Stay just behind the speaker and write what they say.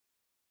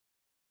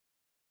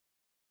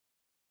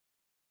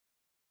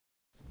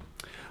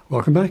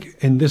Welcome back.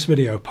 In this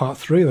video, part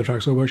 3 of the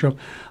Tracksaw Workshop,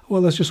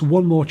 well, there's just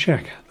one more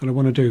check that I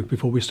want to do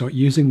before we start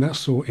using that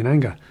saw in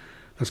anger.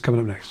 That's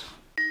coming up next.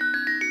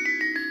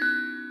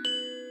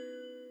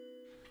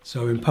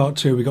 So in part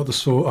 2, we got the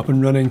saw up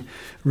and running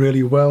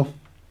really well.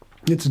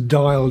 It's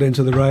dialed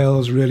into the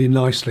rails really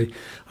nicely.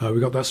 We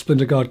got that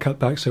splinter guard cut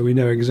back, so we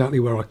know exactly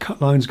where our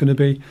cut line is going to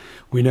be.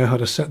 We know how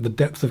to set the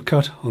depth of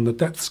cut on the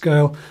depth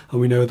scale,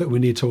 and we know that we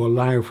need to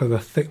allow for the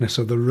thickness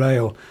of the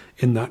rail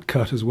in that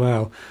cut as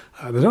well.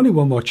 There's only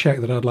one more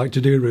check that I'd like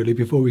to do really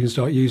before we can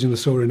start using the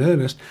saw in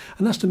earnest,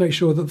 and that's to make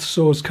sure that the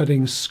saw's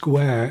cutting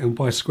square. And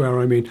by square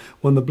I mean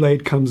when the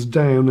blade comes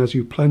down as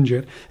you plunge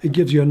it, it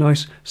gives you a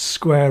nice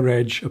square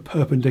edge, a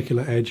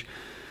perpendicular edge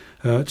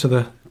to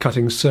the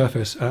cutting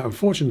surface.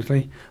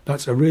 Unfortunately,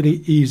 that's a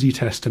really easy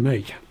test to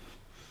make.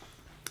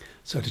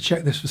 So to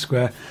check this for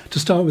square, to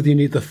start with you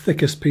need the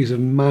thickest piece of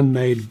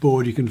man-made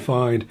board you can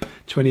find.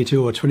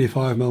 22 or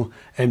 25mm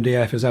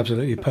MDF is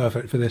absolutely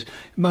perfect for this.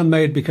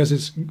 Man-made because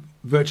it's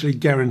virtually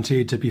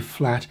guaranteed to be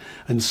flat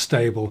and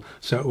stable,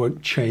 so it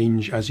won't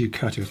change as you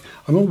cut it.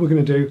 And all we're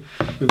going to do,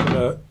 we've got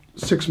a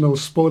 6mm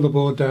spoiler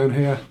board down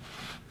here,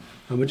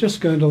 and we're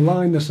just going to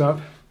line this up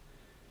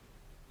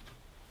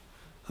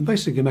and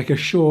basically make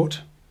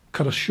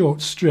cut a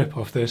short strip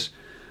off this,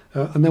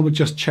 and then we'll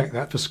just check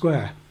that for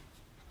square.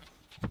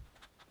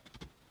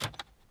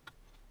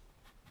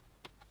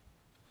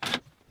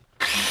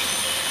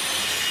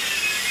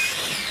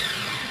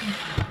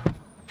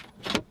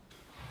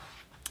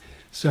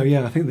 So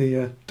yeah, I think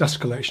the dust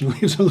collection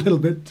leaves a little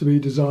bit to be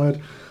desired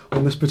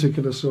on this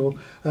particular saw.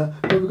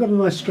 But we've got a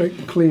nice straight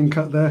clean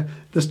cut there.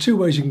 There's two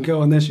ways you can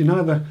go on this. You can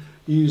either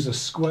use a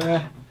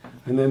square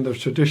and then the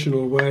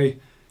traditional way,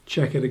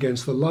 check it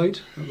against the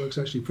light. That looks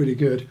actually pretty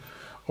good.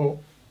 Or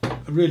a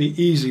really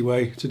easy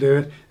way to do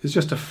it is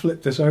just to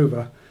flip this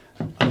over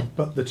and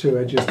butt the two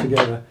edges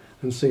together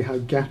and see how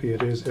gappy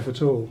it is, if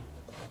at all.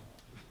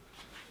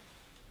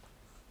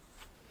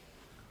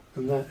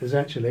 And that is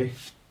actually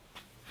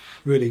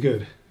really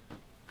good.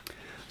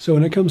 So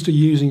when it comes to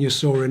using your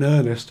saw in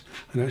earnest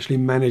and actually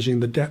managing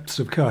the depths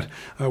of cut,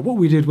 what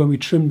we did when we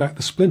trimmed back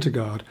the splinter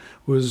guard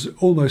was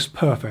almost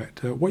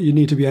perfect. What you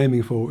need to be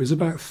aiming for is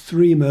about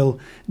 3mm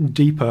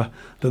deeper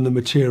than the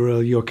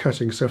material you're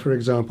cutting. So for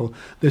example,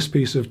 this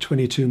piece of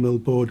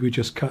 22mm board we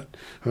just cut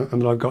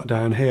and that I've got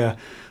down here,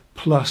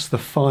 plus the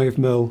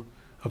 5mm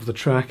of the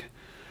track,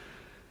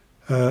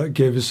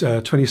 gives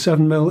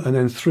 27mm, and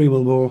then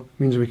 3mm more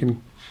means we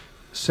can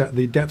set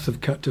the depth of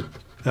cut to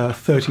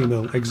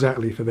 30mm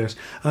exactly for this.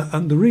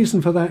 And the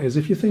reason for that is,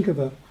 if you think of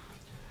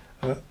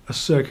a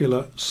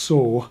circular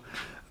saw,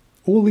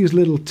 all these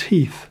little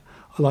teeth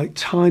are like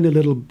tiny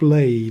little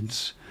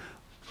blades.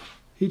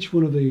 Each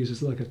one of these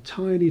is like a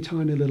tiny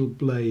little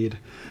blade,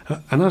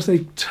 and as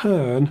they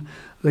turn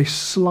they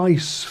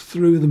slice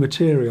through the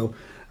material,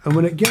 and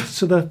when it gets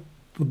to the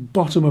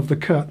bottom of the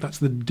cut, that's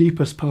the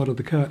deepest part of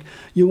the cut,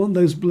 you want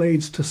those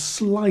blades to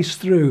slice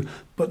through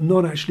but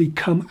not actually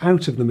come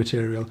out of the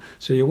material.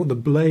 So you want the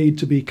blade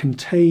to be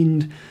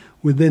contained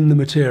within the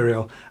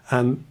material,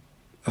 and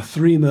a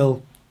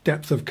 3mm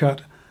depth of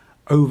cut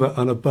over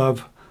and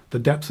above the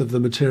depth of the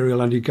material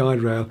and your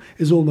guide rail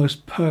is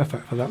almost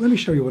perfect for that. Let me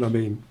show you what I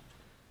mean.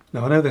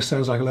 Now I know this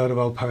sounds like a load of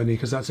old pony,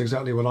 because that's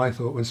exactly what I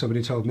thought when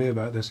somebody told me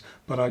about this,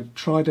 but I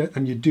tried it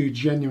and you do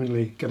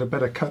genuinely get a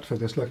better cut for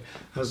this. Look,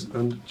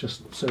 and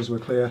just so as we're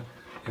clear,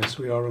 yes,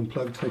 we are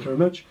unplugged, thank you very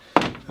much.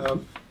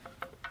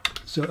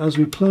 So as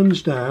we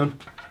plunge down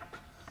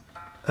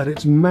at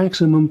its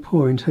maximum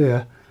point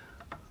here,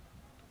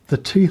 the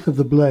teeth of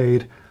the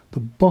blade, the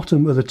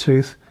bottom of the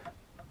tooth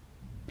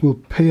will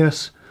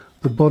pierce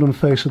the bottom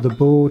face of the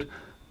board,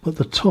 but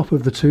the top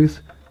of the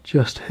tooth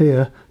just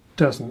here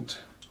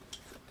doesn't.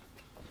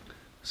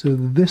 So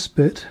this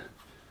bit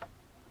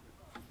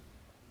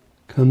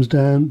comes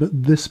down,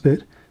 but this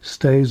bit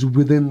stays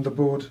within the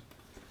board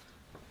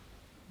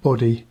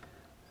body,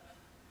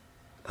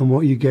 and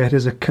what you get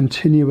is a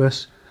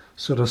continuous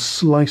sort of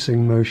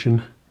slicing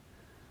motion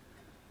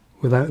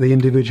without the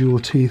individual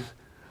teeth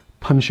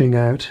punching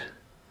out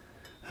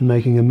and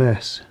making a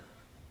mess.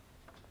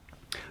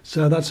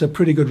 So that's a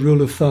pretty good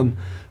rule of thumb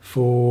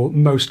for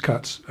most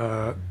cuts,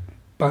 about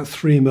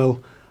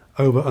 3mm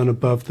over and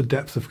above the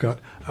depth of cut.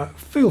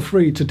 Feel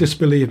free to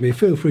disbelieve me,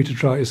 feel free to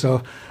try it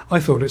yourself. I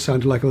thought it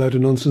sounded like a load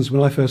of nonsense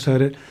when I first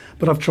heard it,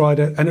 but I've tried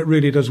it and it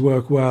really does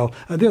work well.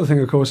 The other thing,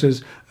 of course,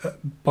 is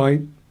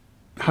by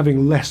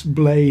having less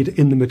blade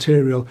in the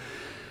material,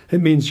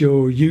 it means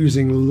you're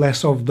using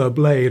less of the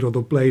blade, or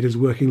the blade is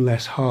working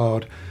less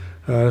hard.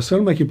 So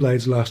it'll make your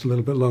blades last a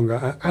little bit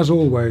longer. As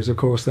always, of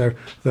course,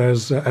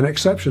 there's an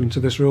exception to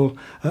this rule,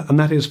 and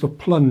that is for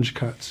plunge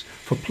cuts.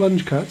 For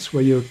plunge cuts,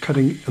 where you're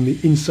cutting on the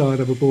inside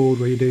of a board,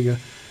 where you're doing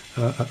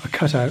a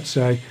cutout,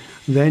 say,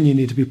 then you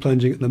need to be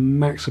plunging at the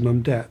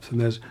maximum depth, and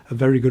there's a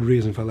very good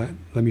reason for that.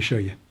 Let me show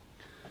you.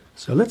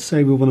 So let's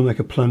say we want to make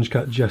a plunge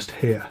cut just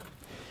here.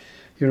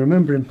 You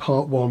remember in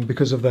part 1,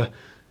 because of the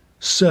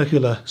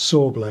circular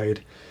saw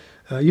blade,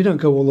 you don't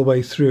go all the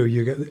way through.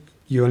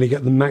 you only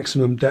get the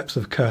maximum depth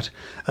of cut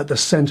at the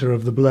center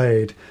of the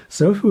blade.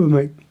 So if we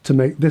were to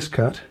make this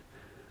cut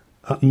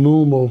at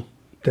normal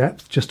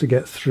depth, just to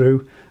get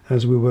through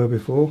as we were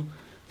before,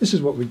 this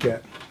is what we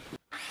get.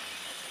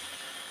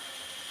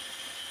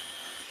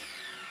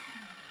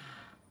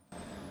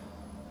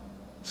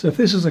 So if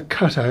this is a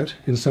cutout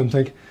in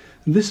something,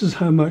 this is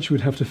how much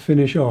we'd have to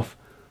finish off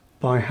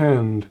by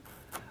hand.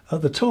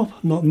 At the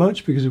top, not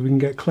much, because we can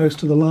get close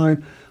to the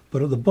line,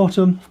 but at the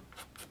bottom,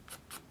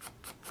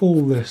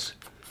 all this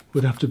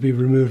would have to be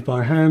removed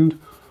by hand,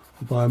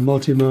 or by a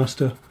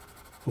multi-master,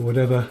 or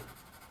whatever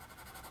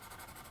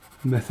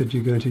method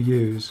you're going to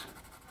use.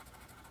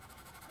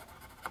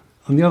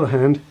 On the other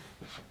hand,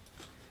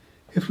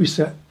 if we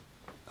set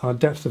our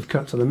depth of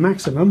cut to the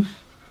maximum,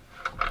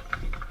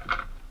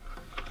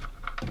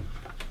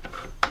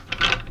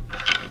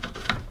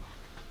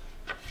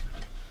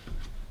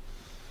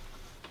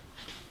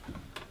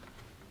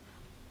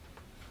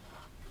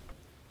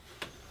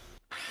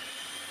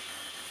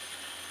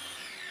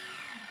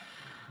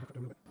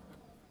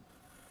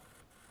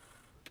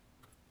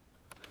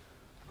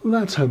 well,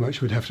 that's how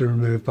much we'd have to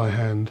remove by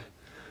hand.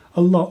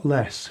 A lot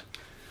less.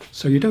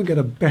 So you don't get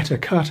a better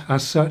cut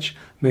as such,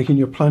 making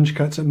your plunge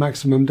cuts at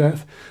maximum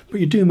depth, but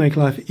you do make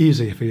life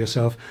easier for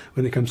yourself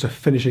when it comes to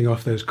finishing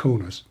off those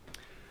corners.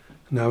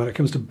 Now when it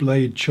comes to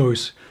blade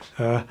choice,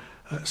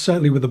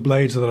 certainly with the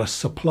blades that are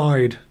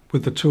supplied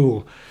with the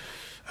tool,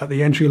 at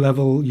the entry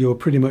level you're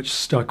pretty much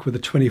stuck with a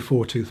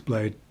 24 tooth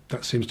blade.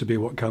 That seems to be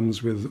what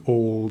comes with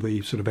all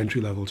the sort of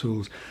entry level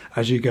tools.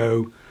 As you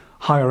go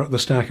higher up the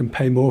stack and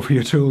pay more for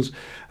your tools,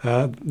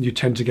 you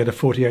tend to get a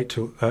 48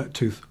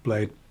 tooth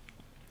blade.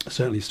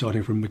 Certainly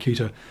starting from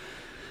Makita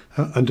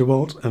and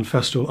DeWalt and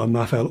Festool and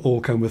Maffel all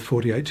come with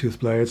 48 tooth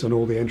blades, and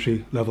all the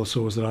entry level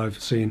saws that I've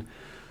seen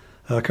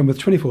come with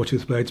 24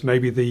 tooth blades.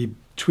 Maybe the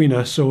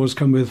tweener saws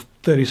come with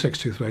 36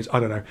 tooth blades, I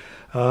don't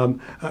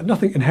know.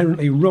 Nothing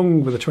inherently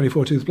wrong with the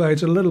 24 tooth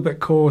blades, a little bit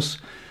coarse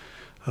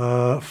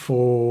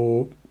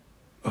for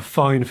a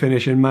fine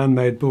finish in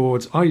man-made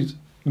boards. I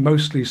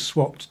mostly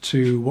swapped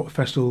to what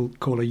Festool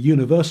call a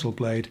universal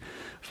blade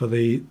for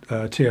the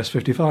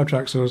TS55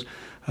 track saws,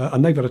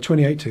 and they've got a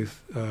 28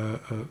 tooth,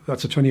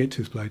 that's a 28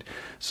 tooth blade.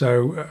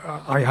 So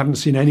I haven't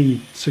seen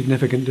any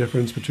significant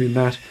difference between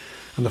that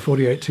and the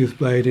 48 tooth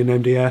blade in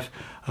MDF,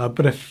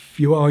 but if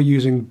you are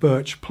using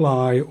birch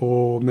ply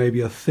or maybe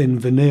a thin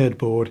veneered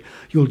board,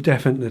 you'll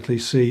definitely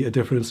see a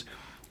difference,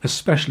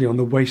 especially on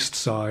the waste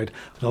side.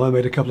 Now, I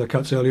made a couple of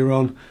cuts earlier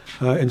on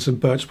in some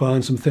birch ply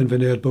and some thin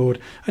veneered board,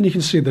 and you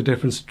can see the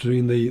difference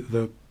between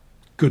the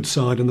good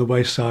side and the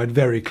waste side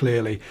very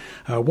clearly.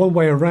 One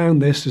way around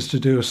this is to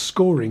do a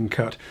scoring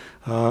cut.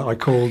 I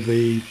called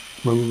when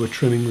we were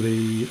trimming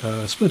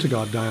the splinter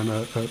guard down,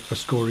 a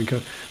scoring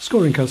cut.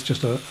 Scoring cut's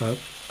just a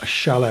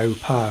shallow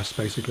pass,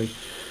 basically.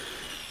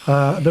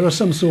 There are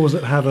some saws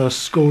that have a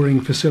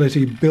scoring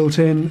facility built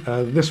in.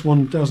 This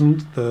one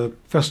doesn't, the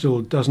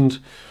Festool doesn't.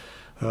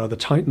 The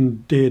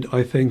Titan did,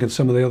 I think, and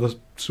some of the other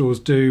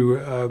saws do.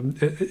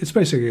 It's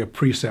basically a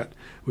preset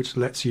which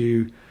lets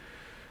you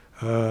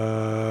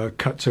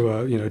cut to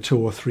a 2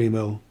 or 3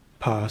 mil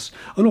pass,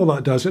 and all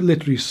that does, it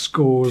literally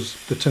scores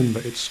the timber,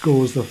 it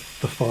scores the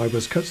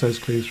fibres, cuts those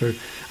clean through,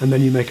 and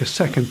then you make a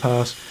second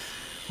pass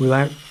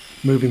without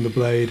moving the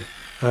blade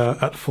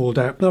at full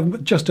depth. Now,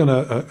 I've just done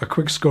a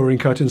quick scoring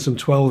cut in some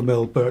 12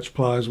 mil birch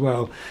ply as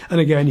well, and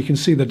again you can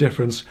see the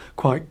difference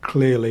quite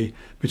clearly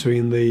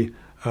between the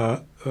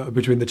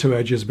two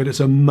edges, but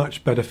it's a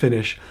much better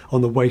finish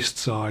on the waste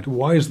side.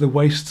 Why is the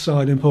waste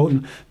side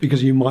important?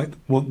 Because you might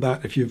want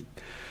that if you've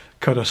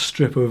cut a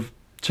strip of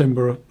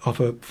timber off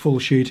a full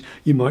sheet,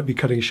 you might be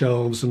cutting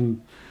shelves,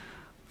 and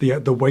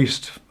the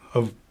waste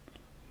of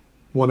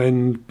one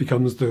end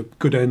becomes the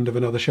good end of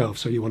another shelf,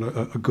 so you want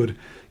a good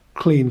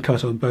clean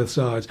cut on both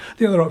sides.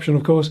 The other option,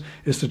 of course,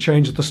 is to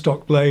change the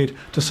stock blade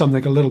to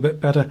something a little bit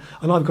better,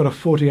 and I've got a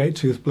 48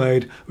 tooth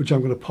blade which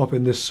I'm going to pop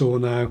in this saw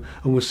now,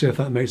 and we'll see if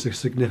that makes a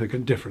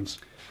significant difference.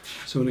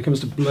 So when it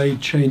comes to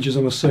blade changes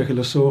on a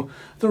circular saw,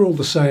 they're all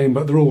the same,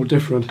 but they're all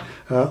different.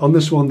 On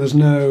this one there's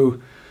no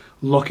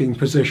locking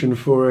position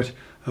for it.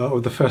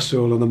 With the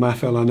Festool and the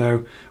Maffel, I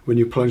know when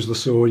you plunge the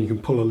saw you can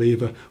pull a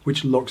lever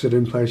which locks it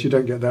in place. You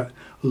don't get that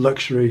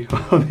luxury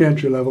on the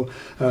entry level.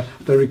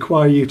 They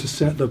require you to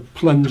set the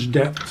plunge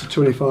depth to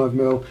 25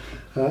 mil,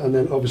 and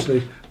then obviously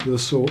with the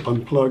saw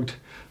unplugged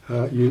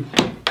you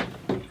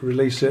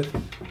release it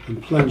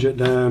and plunge it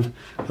down,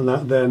 and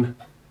that then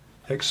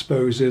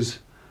exposes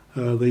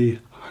the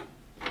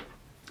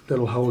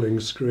little holding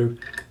screw,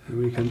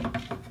 and we can,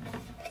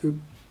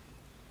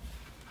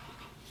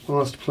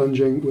 whilst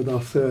plunging with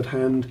our third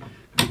hand,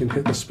 we can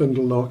hit the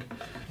spindle lock,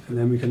 and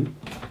then we can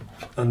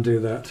undo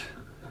that.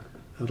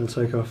 That'll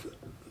take off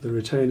the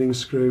retaining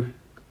screw.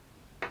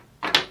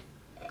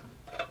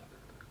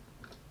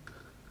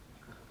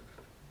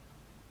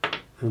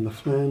 And the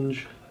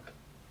flange,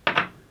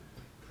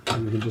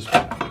 and we can just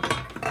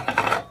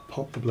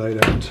pop the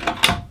blade out.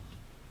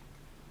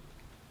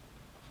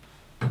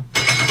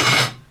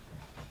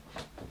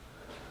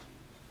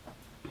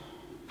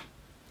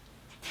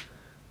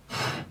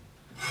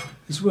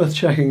 It's worth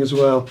checking as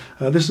well.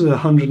 This is a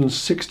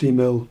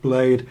 160mm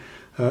blade,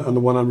 and the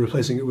one I'm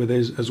replacing it with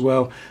is as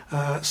well.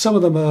 Some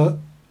of them are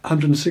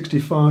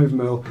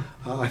 165mm.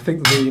 I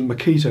think the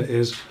Makita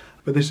is,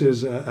 but this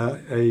is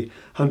a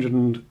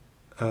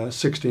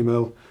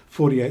 160mm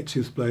 48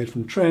 tooth blade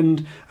from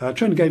Trend.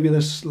 Trend gave me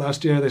this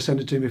last year. They sent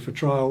it to me for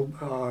trial.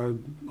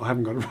 I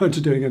haven't got around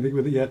to doing anything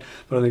with it yet,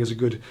 but I think it's a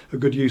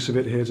good use of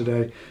it here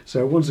today.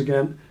 So once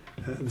again,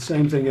 the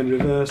same thing in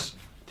reverse.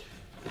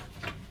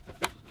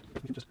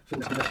 You can just fill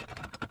this in there,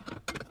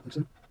 like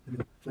so. Maybe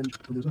the flange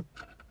on the other side.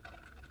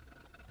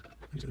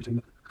 Use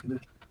everything in there.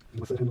 And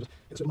my third hand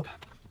gets it up.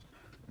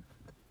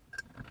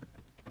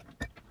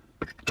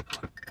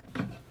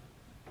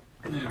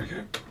 There we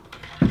go.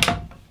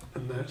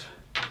 And that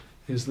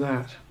is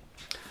that.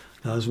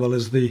 Now, as well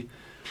as the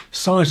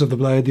size of the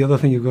blade, the other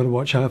thing you've got to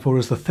watch out for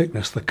is the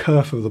thickness, the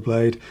kerf of the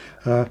blade.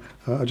 I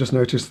just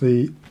noticed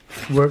the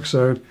work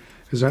zone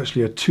is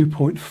actually a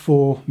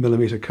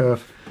 2.4mm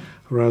kerf,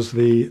 whereas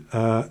the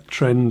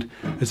Trend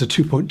is a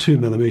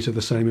 2.2mm,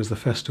 the same as the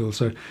Festool.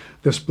 So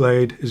this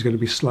blade is going to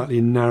be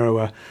slightly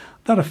narrower.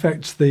 That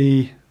affects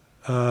the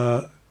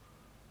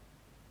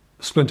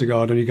splinter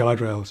guard on your guide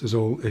rails. Is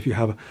all. If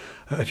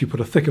you put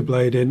a thicker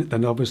blade in,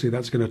 then obviously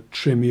that's going to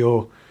trim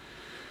your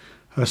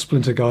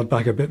splinter guard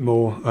back a bit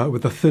more.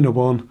 With the thinner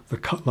one, the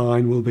cut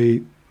line will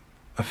be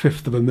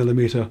 1/5 of a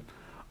millimetre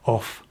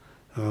off.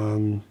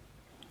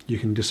 You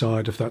can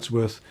decide if that's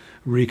worth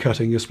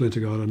recutting your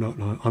splinter guard or not.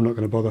 No, I'm not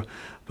going to bother,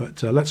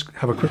 but let's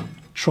have a quick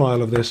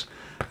trial of this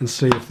and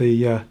see if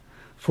the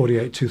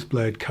 48 tooth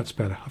blade cuts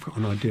better. I've got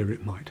an idea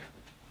it might.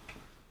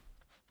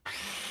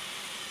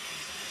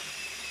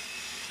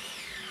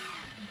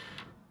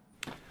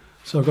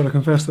 So I've got to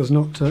confess there's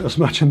not as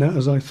much in that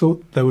as I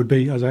thought there would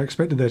be, as I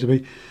expected there to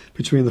be,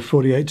 between the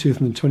 48 tooth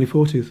and the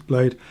 24 tooth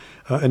blade,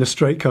 in a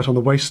straight cut on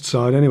the waist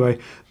side anyway.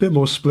 A bit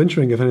more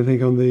splintering, if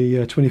anything, on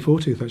the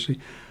 24 tooth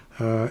actually.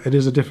 It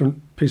is a different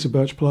piece of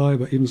birch ply,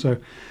 but even so.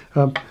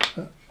 On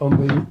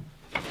the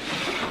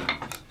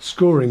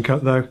scoring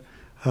cut though,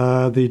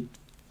 the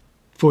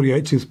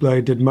 48 tooth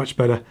blade did much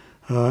better.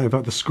 In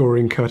fact, the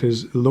scoring cut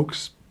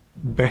looks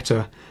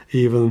better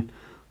even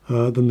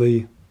than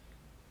the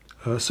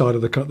side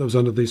of the cut that was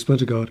under the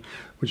splinter guard,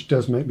 which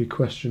does make me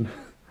question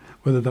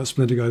whether that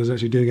splinter guard is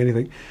actually doing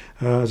anything.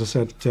 As I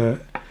said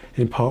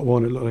in part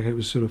one, it looked like it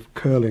was sort of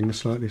curling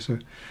slightly, so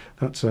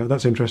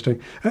that's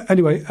interesting.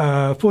 Anyway,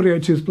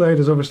 48 tooth blade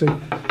is obviously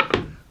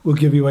will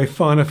give you a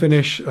finer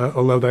finish,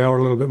 although they are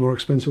a little bit more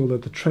expensive. Although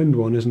the Trend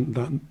one isn't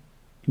that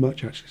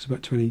much actually; it's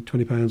about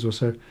 £20 or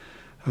so.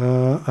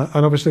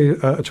 And obviously,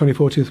 a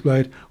 24 tooth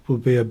blade will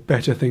be a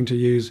better thing to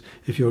use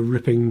if you're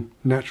ripping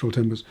natural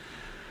timbers.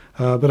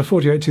 But a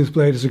 48 tooth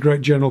blade is a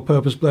great general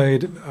purpose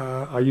blade.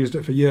 I used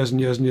it for years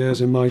and years and years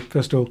in my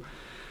Festool.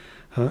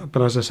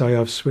 But as I say,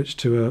 I've switched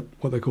to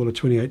what they call a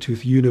 28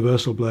 tooth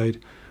universal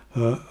blade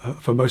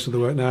for most of the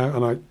work now,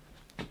 and I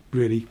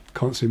really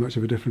can't see much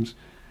of a difference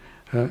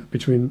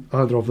between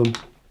either of them.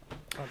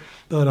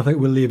 But I think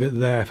we'll leave it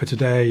there for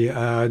today.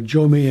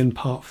 Join me in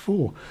part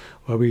 4,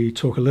 where we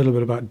talk a little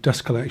bit about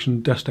dust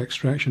collection, dust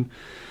extraction,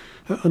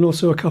 and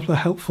also a couple of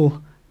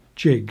helpful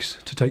jigs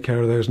to take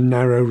care of those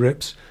narrow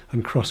rips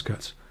and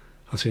crosscuts.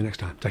 I'll see you next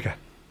time. Take care.